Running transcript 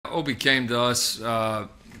Obi came to us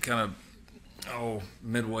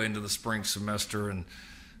midway into the spring semester, and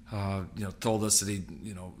told us that he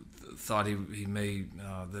thought he may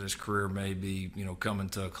that his career may be coming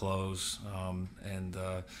to a close, and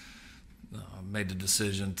made the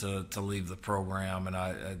decision to leave the program. And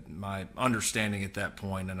my understanding at that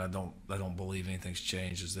point, and I don't believe anything's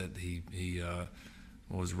changed, is that he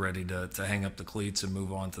was ready to hang up the cleats and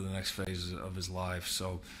move on to the next phase of his life.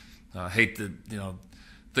 So I hate that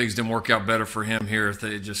things didn't work out better for him here.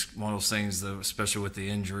 It's just one of those things that, especially with the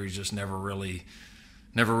injuries, just never really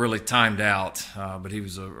timed out. But he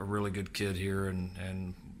was a really good kid here,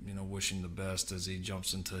 and wishing the best as he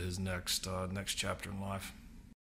jumps into his next chapter in life.